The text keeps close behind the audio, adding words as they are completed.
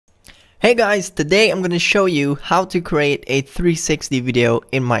Hey guys, today I'm going to show you how to create a 360 video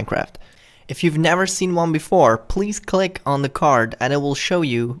in Minecraft. If you've never seen one before, please click on the card and it will show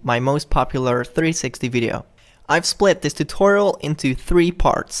you my most popular 360 video. I've split this tutorial into 3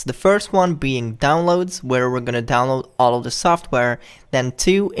 parts. The first one being downloads, where we're going to download all of the software. Then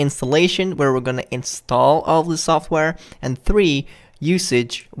 2, installation, where we're going to install all of the software. And 3,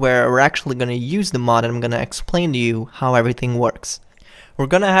 usage, where we're actually going to use the mod and I'm going to explain to you how everything works. We're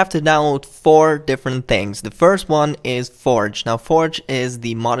gonna have to download 4 different things. The first one is Forge. Now Forge is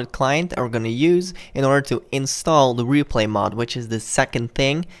the modded client that we're gonna use in order to install the replay mod, which is the second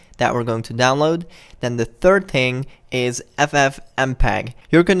thing that we're going to download. Then the third thing is FFmpeg.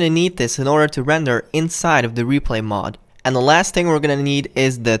 You're gonna need this in order to render inside of the replay mod. And the last thing we're gonna need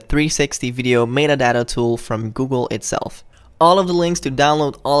is the 360 video metadata tool from Google itself. All of the links to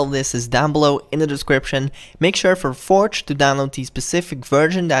download all of this is down below in the description. Make sure for Forge to download the specific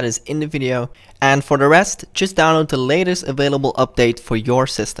version that is in the video, and for the rest, just download the latest available update for your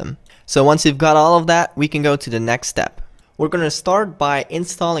system. So once you've got all of that, we can go to the next step. We're going to start by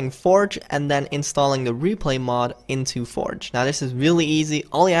installing Forge and then installing the replay mod into Forge. Now this is really easy.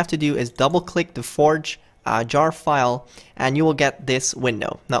 All you have to do is double click the Forge jar file and you will get this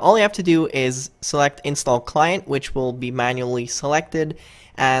window. Now all you have to do is select install client, which will be manually selected,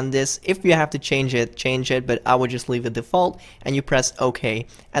 and this, if you have to change it, but I would just leave it default, and you press OK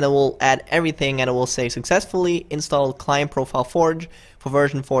and it will add everything and it will say successfully installed client profile Forge for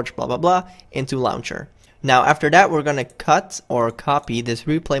version Forge blah blah blah into launcher. Now after that we're gonna cut or copy this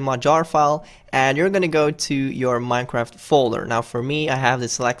replay mod jar file and you're gonna go to your Minecraft folder. Now for me, I have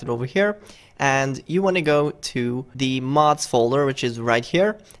this selected over here, and you want to go to the mods folder, which is right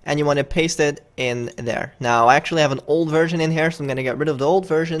here, and you want to paste it in there. Now I actually have an old version in here, so I'm going to get rid of the old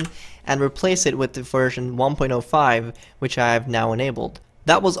version and replace it with the version 1.05, which I have now enabled.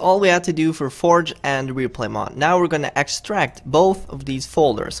 That was all we had to do for Forge and replay mod. Now we're going to extract both of these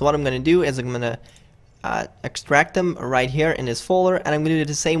folders. So what I'm going to do is I'm going to extract them right here in this folder, and I'm going to do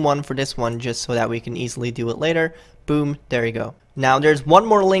the same one for this one just so that we can easily do it later. Boom, there you go. Now there's one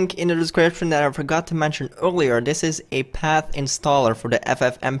more link in the description that I forgot to mention earlier. This is a path installer for the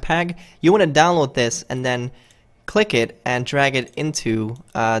FFmpeg. You want to download this and then click it and drag it into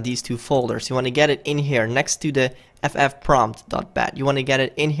these 2 folders. You want to get it in here next to the ffprompt.bat. You want to get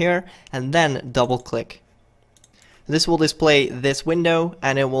it in here and then double click. This will display this window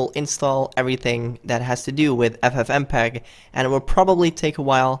and it will install everything that has to do with FFmpeg, and it will probably take a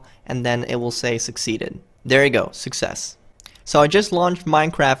while and then it will say succeeded. There you go, success. So I just launched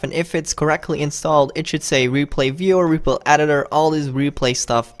Minecraft, and if it's correctly installed, it should say replay viewer, replay editor, all this replay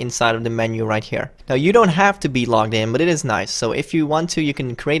stuff inside of the menu right here. Now you don't have to be logged in, but it is nice. So if you want to, you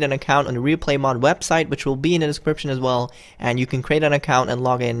can create an account on the replay mod website, which will be in the description as well, and you can create an account and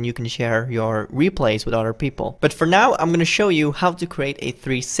log in, and you can share your replays with other people. But for now, I'm going to show you how to create a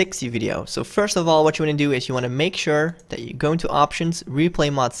 360 video. So first of all, what you want to do is you want to make sure that you go into options,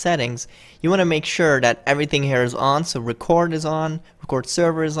 replay mod settings. You want to make sure that everything here is on, so record is on, record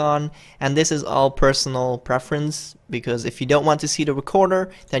server is on, and this is all personal preference, because if you don't want to see the recorder,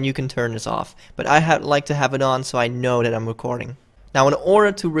 then you can turn this off. But I like to have it on so I know that I'm recording. Now in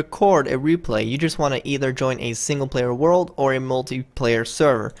order to record a replay, you just want to either join a single player world or a multiplayer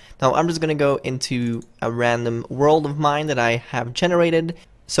server. Now I'm just going to go into a random world of mine that I have generated.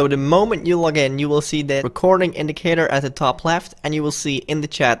 So the moment you log in, you will see the recording indicator at the top left, and you will see in the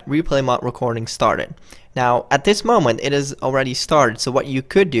chat replay mod recording started. Now at this moment it is already started, so what you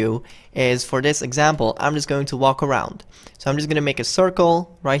could do is, for this example, I'm just going to walk around. So I'm just going to make a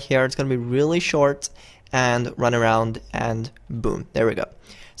circle right here. It's going to be really short and run around, and boom, there we go.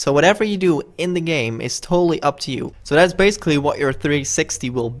 So whatever you do in the game is totally up to you. So that's basically what your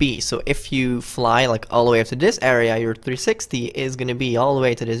 360 will be. So if you fly like all the way up to this area, your 360 is going to be all the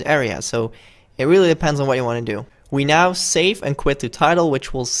way to this area. So it really depends on what you want to do. We now save and quit to title,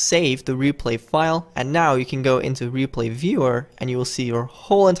 which will save the replay file, and now you can go into replay viewer and you will see your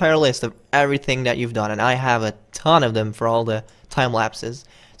whole entire list of everything that you've done, and I have a ton of them for all the time lapses.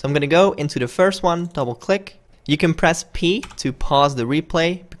 So I'm going to go into the first one, double click. You can press P to pause the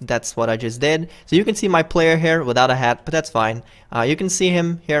replay. That's what I just did. So you can see my player here without a hat, but that's fine. You can see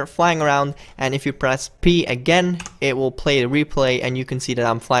him here flying around, and if you press P again, it will play the replay, and you can see that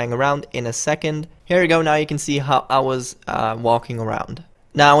I'm flying around in a second. Here you go, now you can see how I was walking around.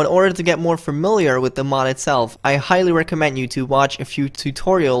 Now, in order to get more familiar with the mod itself, I highly recommend you to watch a few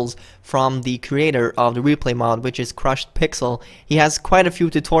tutorials from the creator of the replay mod, which is Crushed Pixel. He has quite a few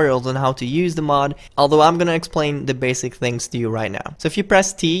tutorials on how to use the mod, although I'm gonna explain the basic things to you right now. So if you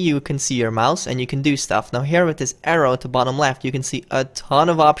press T, you can see your mouse and you can do stuff. Now here with this arrow at the bottom left, you can see a ton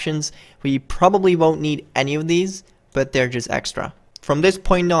of options. We probably won't need any of these, but they're just extra. From this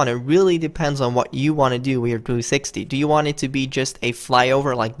point on, it really depends on what you want to do with your 360. Do you want it to be just a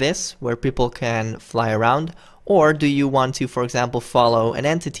flyover like this, where people can fly around? Or do you want to, for example, follow an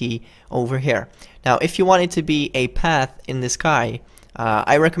entity over here? Now, if you want it to be a path in the sky,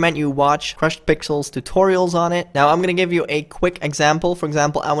 I recommend you watch Crushed Pixel's tutorials on it. Now, I'm going to give you a quick example. For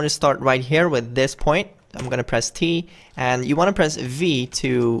example, I want to start right here with this point. I'm going to press T, and you want to press V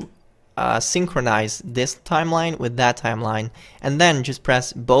to synchronize this timeline with that timeline, and then just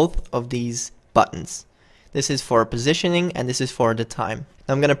press both of these buttons. This is for positioning and this is for the time.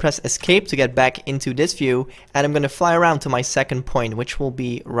 Now I'm going to press escape to get back into this view, and I'm going to fly around to my second point, which will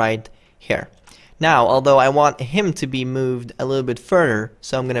be right here. Now, although I want him to be moved a little bit further,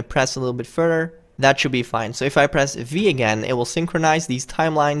 so I'm going to press a little bit further. That should be fine. So if I press V again, it will synchronize these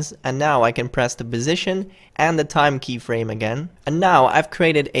timelines, and now I can press the position and the time keyframe again. And now I've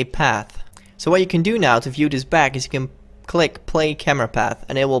created a path. So what you can do now to view this back is you can click play camera path,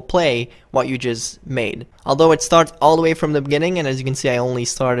 and it will play what you just made. Although it starts all the way from the beginning, and as you can see I only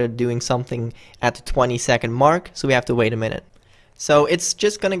started doing something at the 20-second mark, so we have to wait a minute. So it's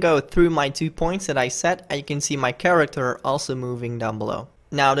just gonna go through my 2 points that I set, and you can see my character also moving down below.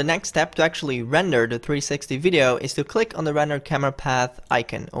 Now the next step to actually render the 360 video is to click on the render camera path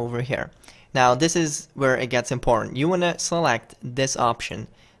icon over here. Now this is where it gets important. You want to select this option,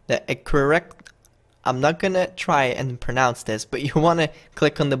 the correct, I'm not gonna try and pronounce this, but you want to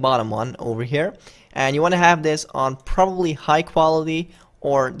click on the bottom one over here, and you want to have this on probably high quality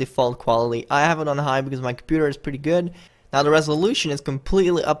or default quality. I have it on high because my computer is pretty good. Now the resolution is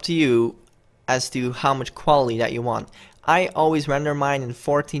completely up to you as to how much quality that you want. I always render mine in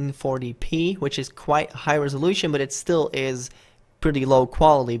 1440p, which is quite high resolution, but it still is pretty low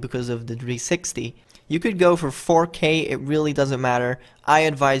quality because of the 360. You could go for 4K, it really doesn't matter. I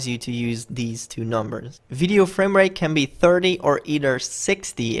advise you to use these two numbers. Video frame rate can be 30 or either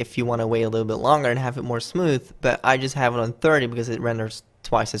 60 if you want to wait a little bit longer and have it more smooth, but I just have it on 30 because it renders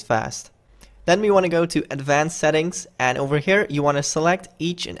twice as fast. Then we want to go to advanced settings, and over here you want to select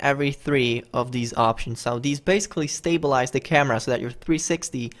each and every 3 of these options. So these basically stabilize the camera so that your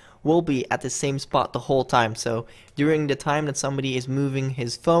 360 will be at the same spot the whole time. So during the time that somebody is moving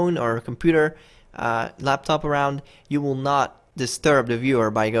his phone or computer, laptop around, you will not disturb the viewer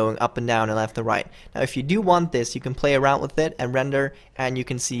by going up and down and left and right. Now if you do want this, you can play around with it and render, and you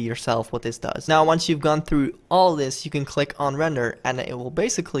can see yourself what this does. Now once you've gone through all this, you can click on render and it will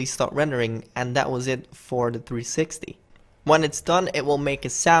basically start rendering, and that was it for the 360. When it's done, it will make a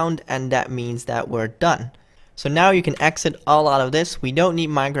sound, and that means that we're done. So now you can exit all out of this. We don't need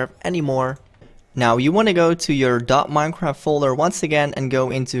Minecraft anymore. Now you want to go to your .minecraft folder once again and go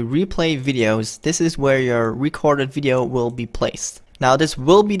into replay videos. This is where your recorded video will be placed. Now this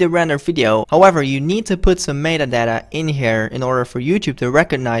will be the render video, however you need to put some metadata in here in order for YouTube to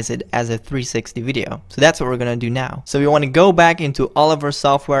recognize it as a 360 video. So that's what we're going to do now. So we want to go back into all of our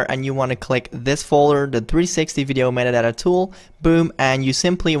software, and you want to click this folder, the 360 video metadata tool, boom, and you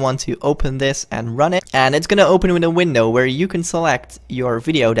simply want to open this and run it, and it's going to open with a window where you can select your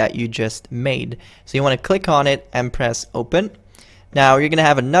video that you just made. So you want to click on it and press open. Now you're going to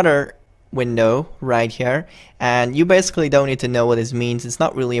have another window right here, and you basically don't need to know what this means. It's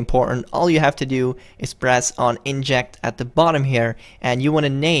not really important. All you have to do is press on inject at the bottom here, and you want to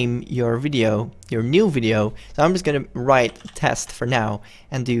name your video, your new video. So I'm just going to write test for now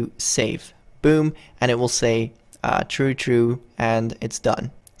and do save, boom, and it will say true, and it's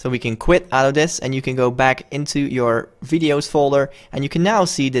done. So we can quit out of this, and you can go back into your videos folder, and you can now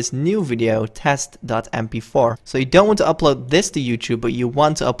see this new video, test.mp4. So you don't want to upload this to YouTube, but you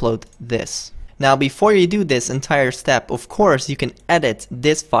want to upload this. Now before you do this entire step, of course you can edit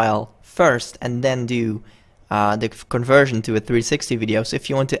this file first and then do the conversion to a 360 video. So if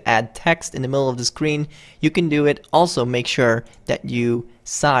you want to add text in the middle of the screen, you can do it. Also make sure that you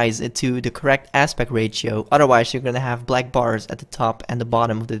size it to the correct aspect ratio, otherwise you're going to have black bars at the top and the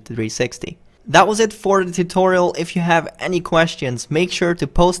bottom of the 360. That was it for the tutorial. If you have any questions, make sure to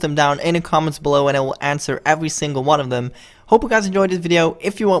post them down in the comments below and I will answer every single one of them. Hope you guys enjoyed this video.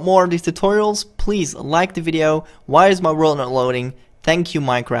 If you want more of these tutorials, please like the video. Why is my world not loading? Thank you,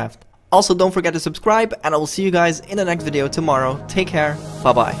 Minecraft. Also, don't forget to subscribe, and I will see you guys in the next video tomorrow. Take care.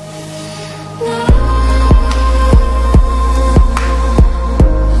 Bye bye.